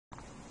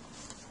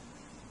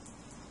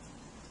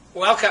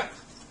Welcome.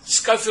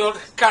 Schofield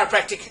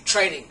Chiropractic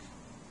Training.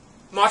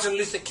 Martin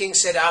Luther King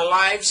said our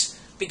lives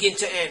begin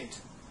to end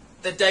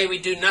the day we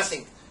do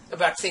nothing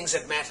about things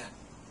that matter.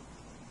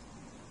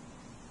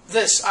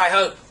 This, I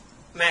hope,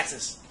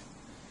 matters.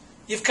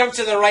 You've come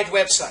to the right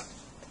website.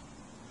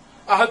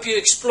 I hope you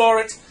explore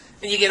it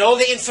and you get all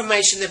the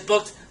information that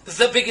built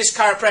the biggest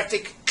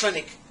chiropractic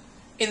clinic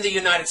in the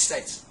United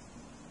States.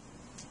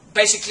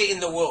 Basically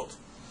in the world.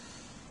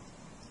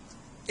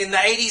 In the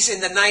 80s, in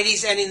the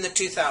 90s, and in the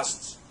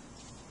 2000s.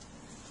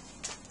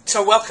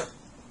 So welcome.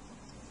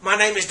 My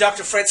name is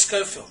Dr. Fred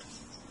Schofield.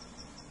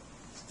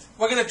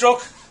 We're going to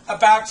talk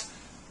about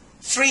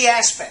three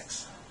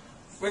aspects.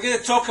 We're going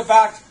to talk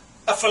about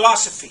a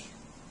philosophy,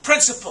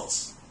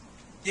 principles.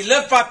 You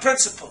live by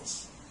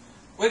principles.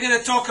 We're going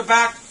to talk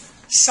about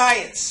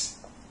science.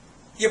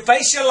 You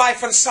base your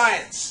life on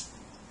science.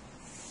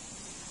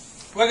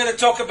 We're going to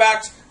talk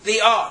about the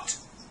art.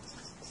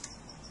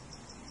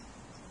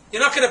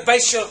 You're not going to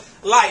base your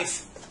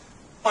life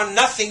on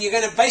nothing. You're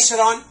going to base it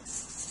on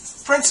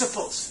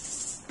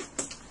principles.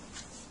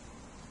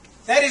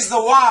 That is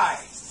the why.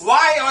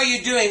 Why are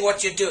you doing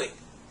what you're doing?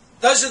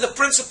 Those are the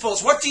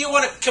principles. What do you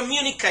want to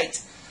communicate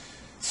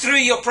through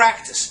your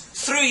practice,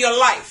 through your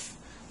life?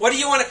 What do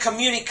you want to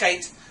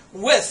communicate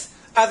with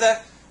other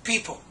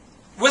people,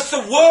 with the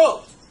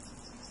world?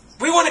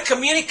 We want to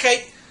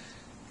communicate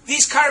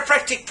these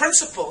chiropractic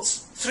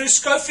principles through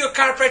Schofield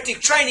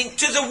Chiropractic Training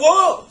to the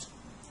world.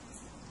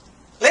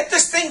 Let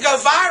this thing go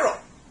viral.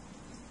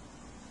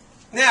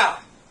 Now,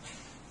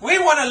 we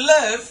want to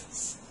live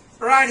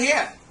right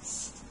here.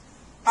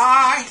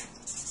 I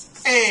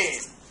am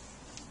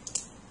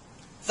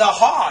the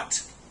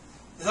heart,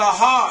 the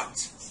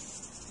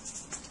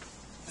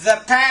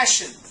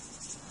passion,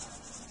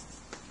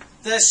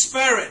 the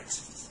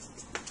spirit.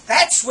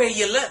 That's where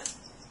you live.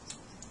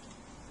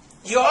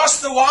 You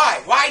ask the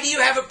why. Why do you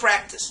have a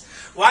practice?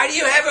 Why do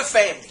you have a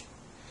family?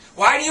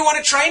 Why do you want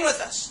to train with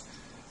us?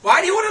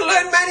 Why do you want to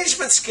learn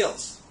management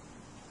skills?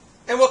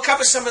 And we'll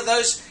cover some of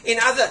those in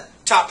other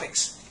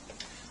topics.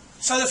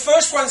 So the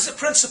first one is the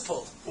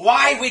principle.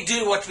 Why we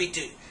do what we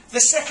do.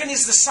 The second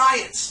is the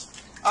science.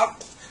 I'll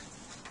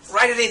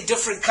write it in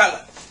different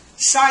color.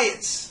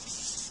 Science.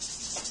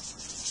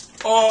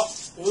 Or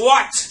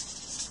what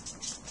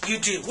you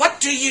do.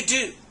 What do you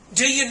do?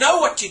 Do you know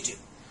what you do?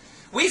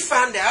 We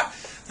found out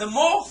the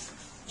more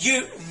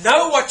you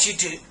know what you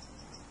do,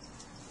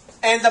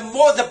 and the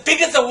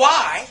bigger the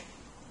why,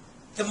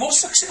 the more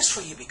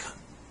successful you become.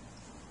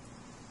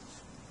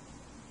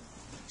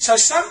 So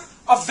some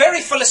are very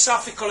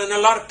philosophical in a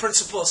lot of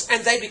principles,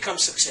 and they become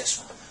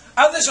successful.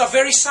 Others are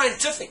very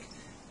scientific,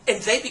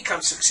 and they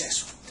become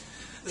successful.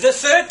 The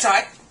third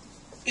type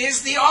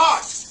is the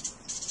art,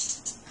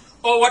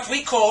 or what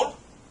we call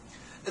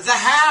the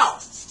how.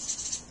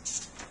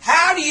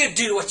 How do you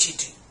do what you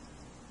do?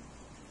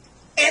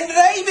 And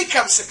they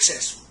become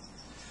successful.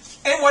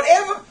 And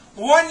whatever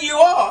one you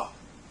are,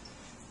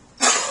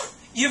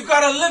 you've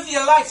got to live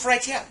your life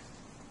right here,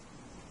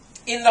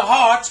 in the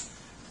heart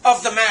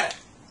of the matter.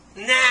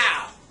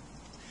 Now,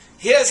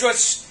 here's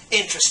what's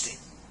interesting.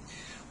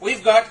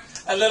 We've got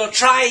a little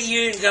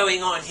triune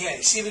going on here.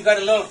 You see, we've got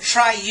a little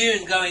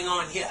triune going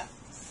on here.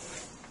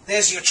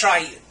 There's your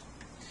triune.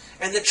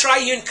 And the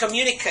triune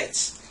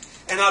communicates.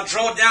 And I'll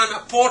draw down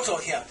a portal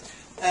here.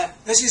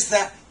 This is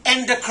the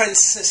endocrine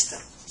system.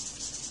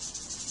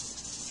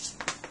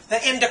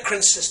 The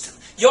endocrine system.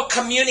 Your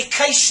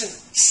communication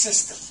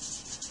system.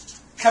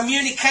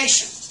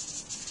 Communication.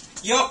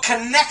 Your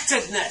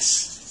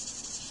connectedness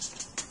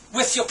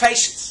with your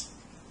patients.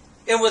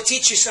 And we'll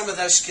teach you some of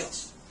those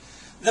skills.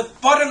 The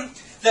bottom,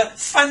 the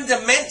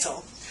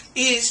fundamental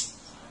is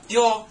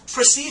your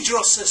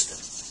procedural system.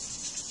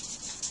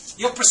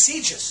 Your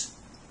procedures.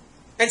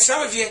 And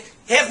some of you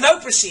have no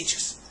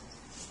procedures.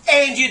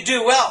 And you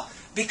do well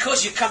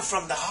because you come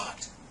from the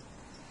heart.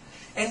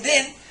 And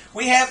then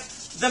we have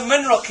the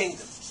mineral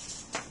kingdom.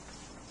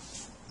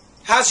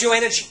 How's your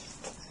energy?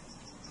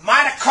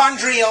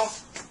 Mitochondrial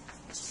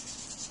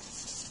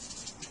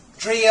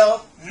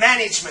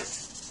management.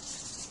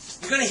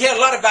 You're going to hear a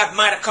lot about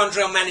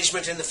mitochondrial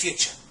management in the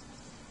future.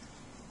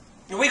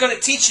 And we're going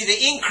to teach you to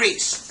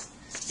increase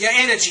your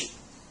energy.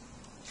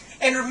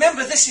 And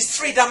remember, this is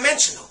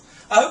three-dimensional.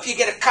 I hope you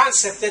get a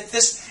concept that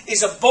this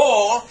is a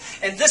ball,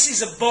 and this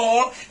is a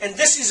ball, and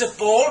this is a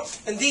ball,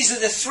 and these are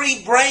the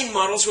three brain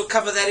models. We'll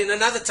cover that in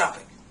another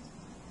topic.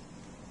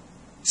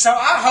 So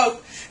I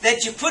hope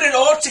that you put it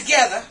all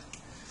together.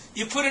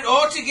 You put it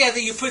all together.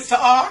 You put the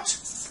art,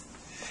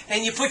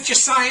 and you put your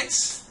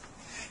science,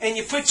 and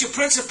you put your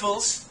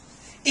principles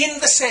in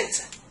the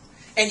center,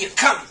 and you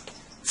come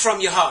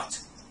from your heart.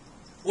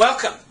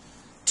 Welcome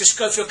to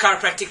Schofield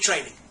Chiropractic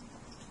Training.